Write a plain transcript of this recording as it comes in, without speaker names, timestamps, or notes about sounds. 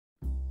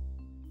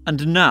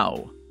And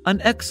now,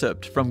 an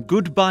excerpt from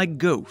Goodbye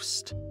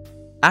Ghost,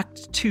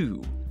 Act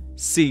 2,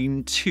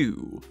 Scene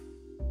 2.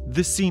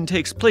 This scene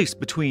takes place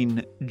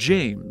between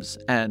James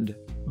and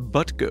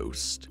Butt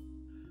Ghost.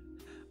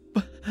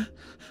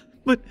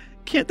 But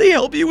can't they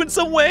help you in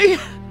some way?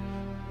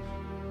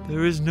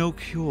 There is no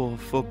cure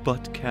for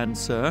butt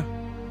cancer.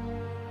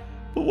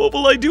 But what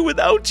will I do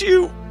without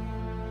you?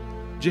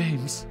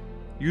 James,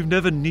 you've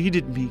never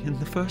needed me in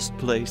the first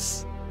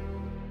place.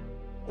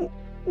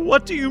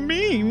 What do you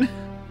mean?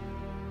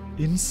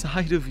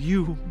 Inside of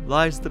you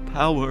lies the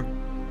power,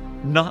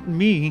 not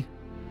me.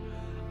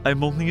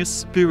 I'm only a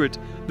spirit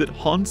that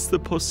haunts the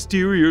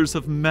posteriors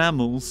of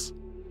mammals.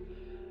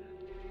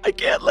 I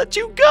can't let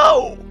you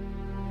go!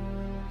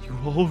 You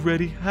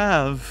already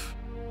have.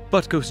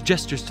 Butt Ghost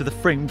gestures to the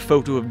framed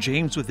photo of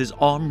James with his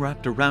arm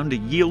wrapped around a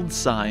yield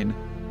sign.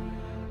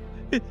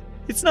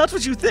 It's not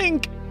what you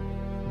think.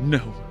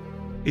 No,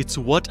 it's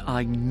what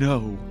I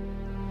know.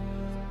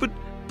 But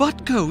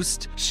Butt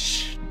Ghost,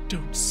 shh,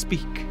 don't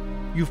speak.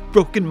 You've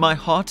broken my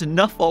heart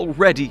enough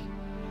already.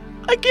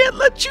 I can't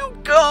let you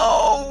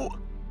go!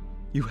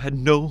 You had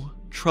no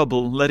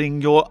trouble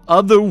letting your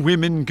other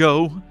women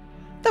go.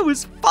 That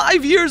was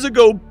 5 years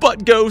ago,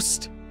 Butt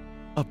Ghost!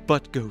 A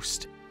Butt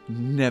Ghost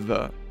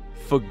never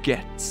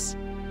forgets.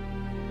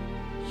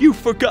 You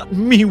forgot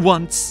me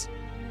once.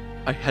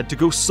 I had to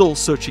go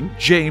soul-searching,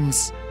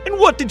 James. And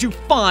what did you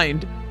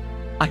find?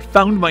 I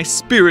found my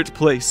spirit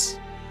place.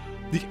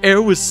 The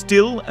air was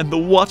still and the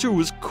water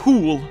was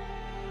cool.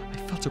 I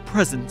felt a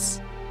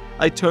presence.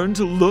 I turned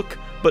to look,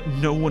 but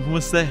no one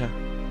was there.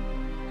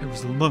 I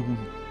was alone.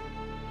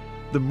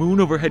 The moon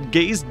overhead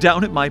gazed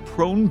down at my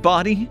prone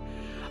body.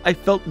 I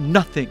felt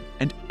nothing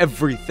and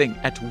everything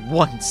at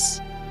once.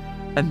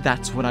 And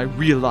that's when I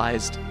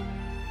realized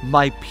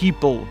my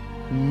people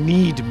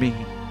need me.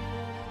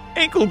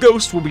 Ankle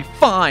Ghost will be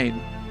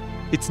fine.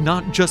 It's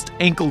not just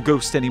Ankle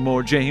Ghost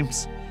anymore,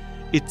 James.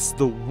 It's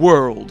the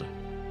world.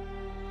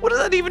 What does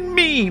that even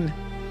mean?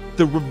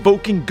 The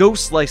revoking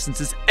ghost license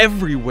is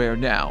everywhere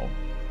now.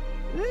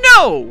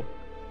 No!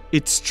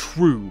 It's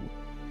true.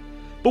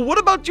 But what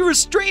about your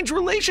estranged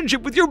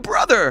relationship with your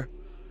brother?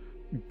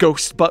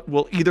 Ghost Butt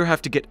will either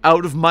have to get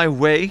out of my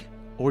way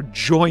or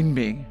join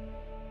me.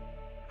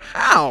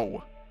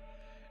 How?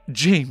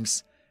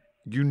 James,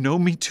 you know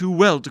me too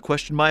well to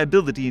question my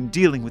ability in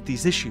dealing with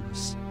these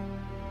issues.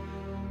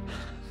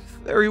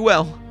 Very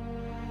well.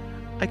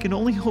 I can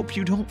only hope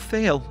you don't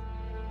fail.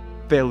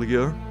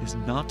 Failure is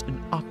not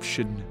an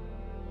option.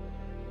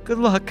 Good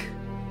luck.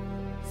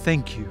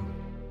 Thank you.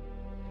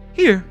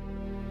 Here,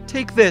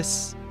 take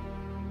this.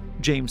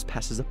 James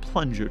passes a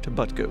plunger to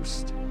Butt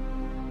Ghost.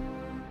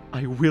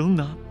 I will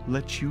not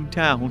let you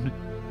down.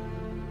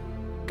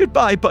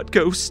 Goodbye, Butt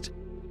Ghost.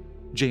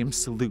 James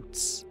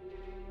salutes.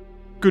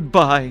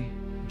 Goodbye,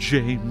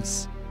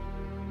 James.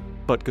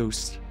 Butt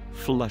Ghost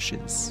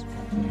flushes.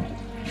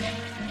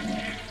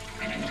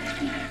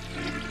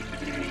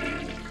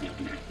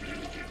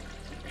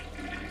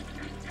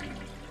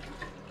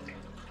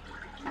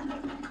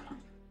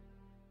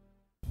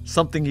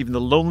 Something even the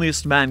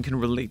loneliest man can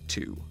relate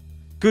to.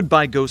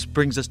 Goodbye Ghost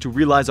brings us to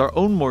realize our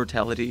own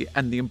mortality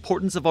and the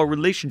importance of our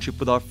relationship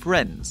with our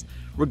friends,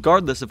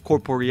 regardless of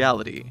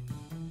corporeality.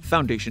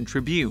 Foundation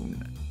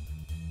Tribune.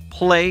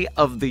 Play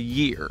of the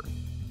Year.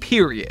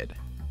 Period.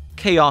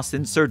 Chaos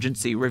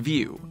Insurgency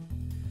Review.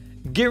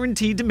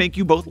 Guaranteed to make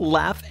you both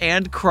laugh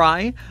and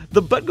cry,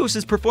 the Butt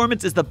Ghost's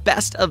performance is the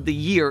best of the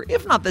year,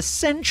 if not the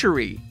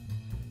century.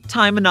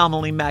 Time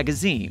Anomaly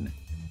Magazine.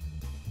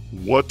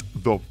 What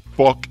the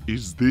fuck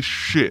is this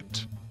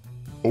shit?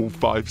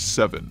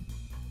 057.